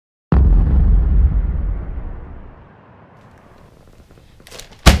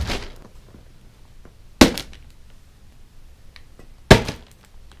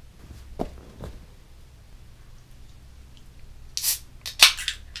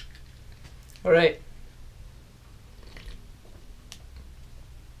Alright.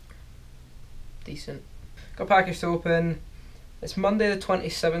 Decent. Got a package to open. It's Monday the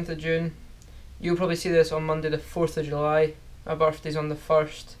 27th of June. You'll probably see this on Monday the 4th of July. My birthday's on the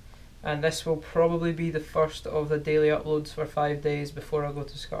 1st. And this will probably be the first of the daily uploads for 5 days before I go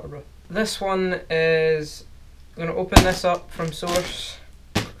to Scarborough. This one is... I'm going to open this up from source.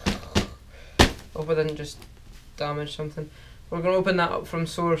 Hope I didn't just damage something. We're going to open that up from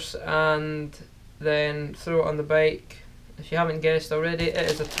source and then throw it on the bike. If you haven't guessed already,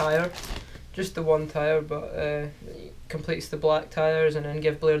 it is a tyre. Just the one tyre, but completes the black tyres, and then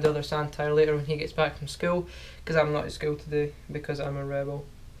give Blair the other sand tyre later when he gets back from school, because I'm not at school today because I'm a rebel.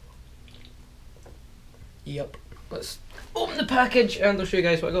 Yep. Let's open the package and I'll show you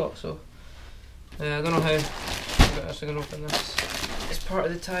guys what I got. So I don't know how I'm actually going to open this. It's part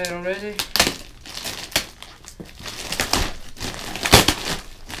of the tyre already.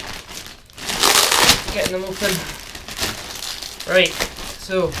 Getting them open. Right,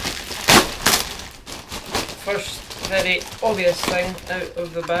 so first very obvious thing out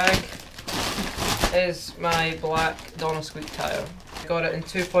of the bag is my black Donna Squeak tyre. Got it in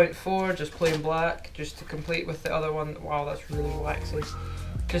 2.4, just plain black, just to complete with the other one. Wow, that's really waxy.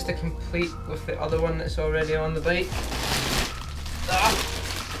 Just to complete with the other one that's already on the bike.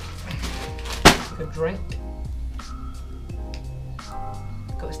 Take a drink.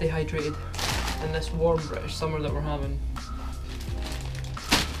 Got to stay hydrated in this warm British summer that we're having.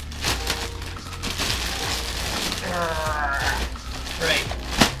 Right.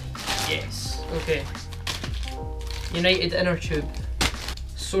 Yes. Okay. United inner tube.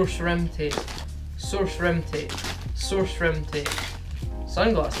 Source rim tape. Source rim tape. Source rim tape.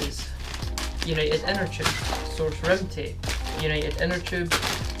 Sunglasses. United inner tube. Source rim tape. United inner tube.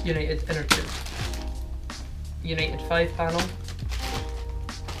 United inner tube. United 5-panel.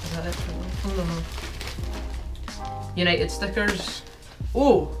 Is that it? I don't know. United stickers.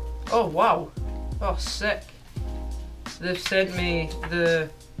 Oh! Oh wow! Oh, sick. They've sent me the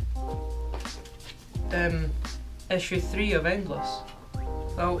issue 3 of Endless.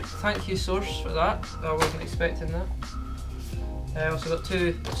 Oh, thank you Source for that. I wasn't expecting that. I also got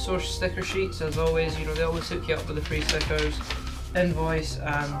 2 Source sticker sheets, as always. You know, they always hook you up with the free stickers, invoice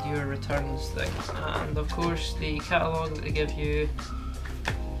and your returns thing. And of course the catalogue that they give you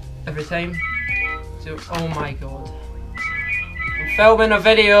every time. So, oh my god. I'm filming a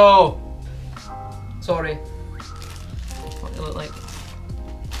video! Sorry. What they look like.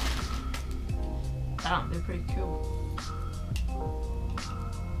 Damn, they're pretty cool.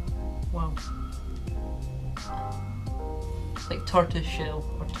 Wow. It's like tortoise shell,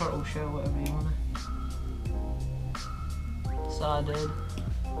 or turtle shell, whatever you want to. Sad dude.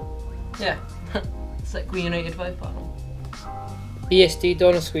 Yeah. It's like we United 5-panel. BSD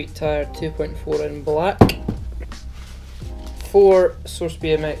Donna Squeak tyre 2.4 in black. 4 Source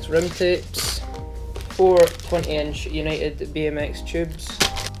BMX rim tapes. 4 20-inch United BMX tubes.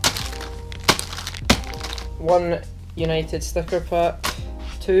 1 United sticker pack.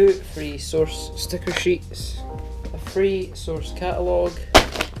 2 free Source sticker sheets. A free Source catalogue.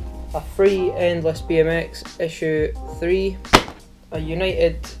 A free Endless BMX issue 3. A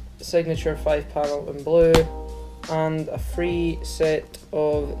United signature 5-panel in blue. And a free set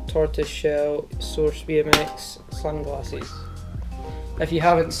of tortoiseshell Source BMX sunglasses. If you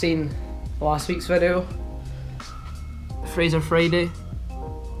haven't seen last week's video, Fraser Friday,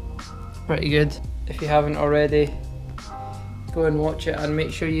 pretty good. If you haven't already, go and watch it and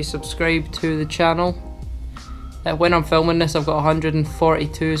make sure you subscribe to the channel. When I'm filming this, I've got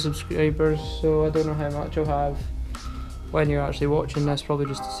 142 subscribers, so I don't know how much I'll have when you're actually watching this, probably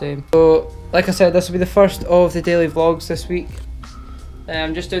just the same. So, like I said, this will be the first of the daily vlogs this week.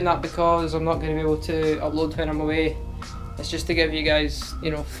 I'm just doing that because I'm not going to be able to upload when I'm away. It's just to give you guys, you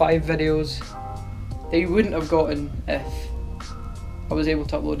know, 5 videos that you wouldn't have gotten if I was able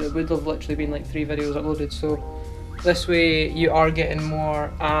to upload it. It would have literally been like 3 videos uploaded, so this way you are getting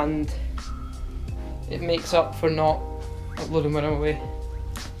more and it makes up for not uploading when I'm away.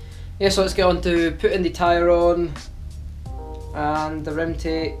 Yeah, so let's get on to putting the tyre on and the rim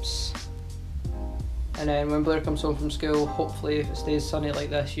tapes, and then when Blair comes home from school, hopefully if it stays sunny like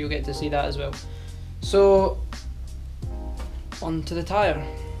this, you'll get to see that as well. So, on to the tyre.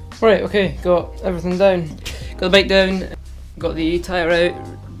 Right, okay, got everything down. Got the bike down, got the tyre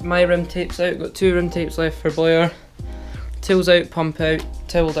out, my rim tapes out, got 2 rim tapes left for Blair. Tail's out, pump out,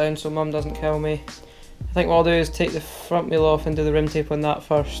 tail down so mum doesn't kill me. I think what I'll do is take the front wheel off and do the rim tape on that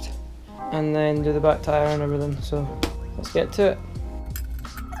first, and then do the back tyre and everything, so let's get to it.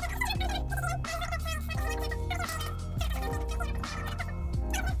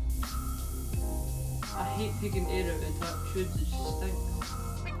 keep taking air out of that should just stink.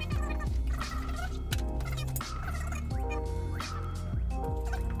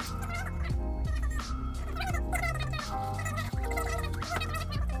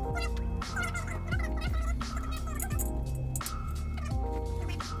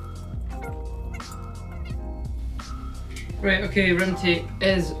 Right, okay, rim tape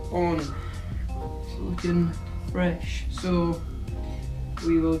is on. It's looking fresh. So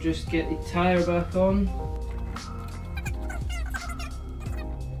we will just get the tyre back on.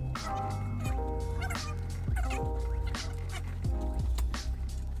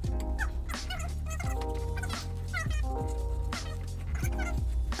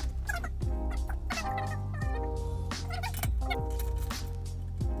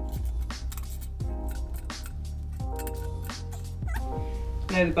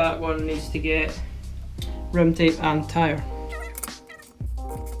 Now the back one needs to get rim tape and tyre.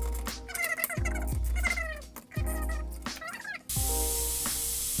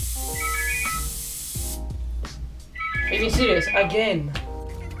 Are you serious? Again?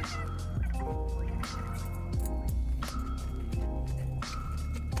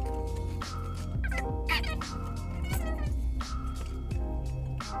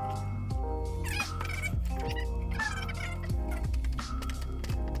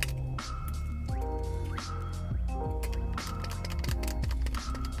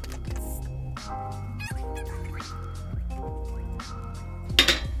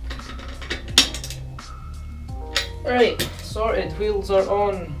 Right, sorted, wheels are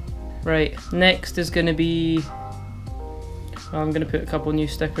on. Right, next is going to be, well, I'm going to put a couple new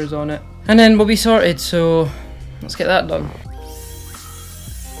stickers on it. And then we'll be sorted, so let's get that done.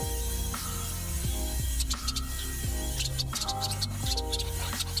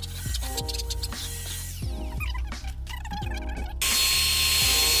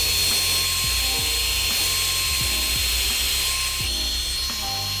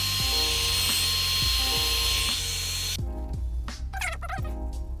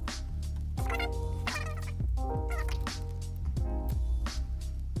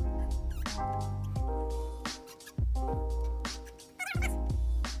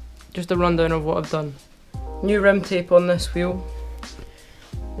 Just a rundown of what I've done. New rim tape on this wheel,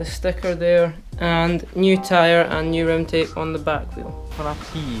 the sticker there, and new tyre and new rim tape on the back wheel. For a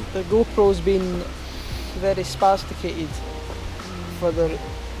pee. The GoPro's been very spasticated for the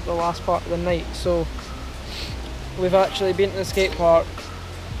last part of the night, so we've actually been to the skate park,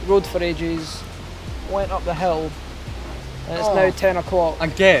 rode for ages, went up the hill, and it's now 10 o'clock.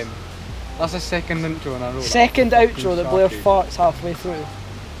 Again? That's the second intro in a row. Second outro that Blair farts halfway through.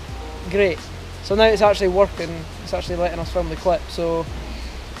 Great. So now it's actually working, it's actually letting us film the clip, so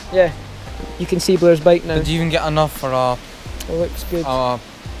yeah. You can see Blair's bike now. Did you even get enough for a It looks good.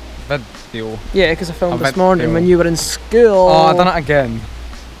 video? Yeah, because I filmed this morning when you were in school. Oh, I done it again.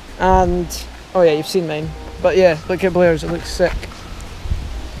 And, oh yeah, you've seen mine. But yeah, look at Blair's, it looks sick.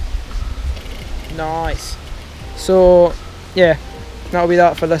 Nice. So, yeah, that'll be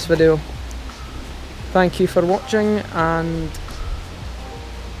that for this video. Thank you for watching, and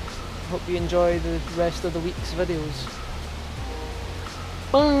hope you enjoy the rest of the week's videos.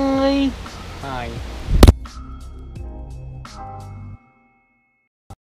 Bye! Bye.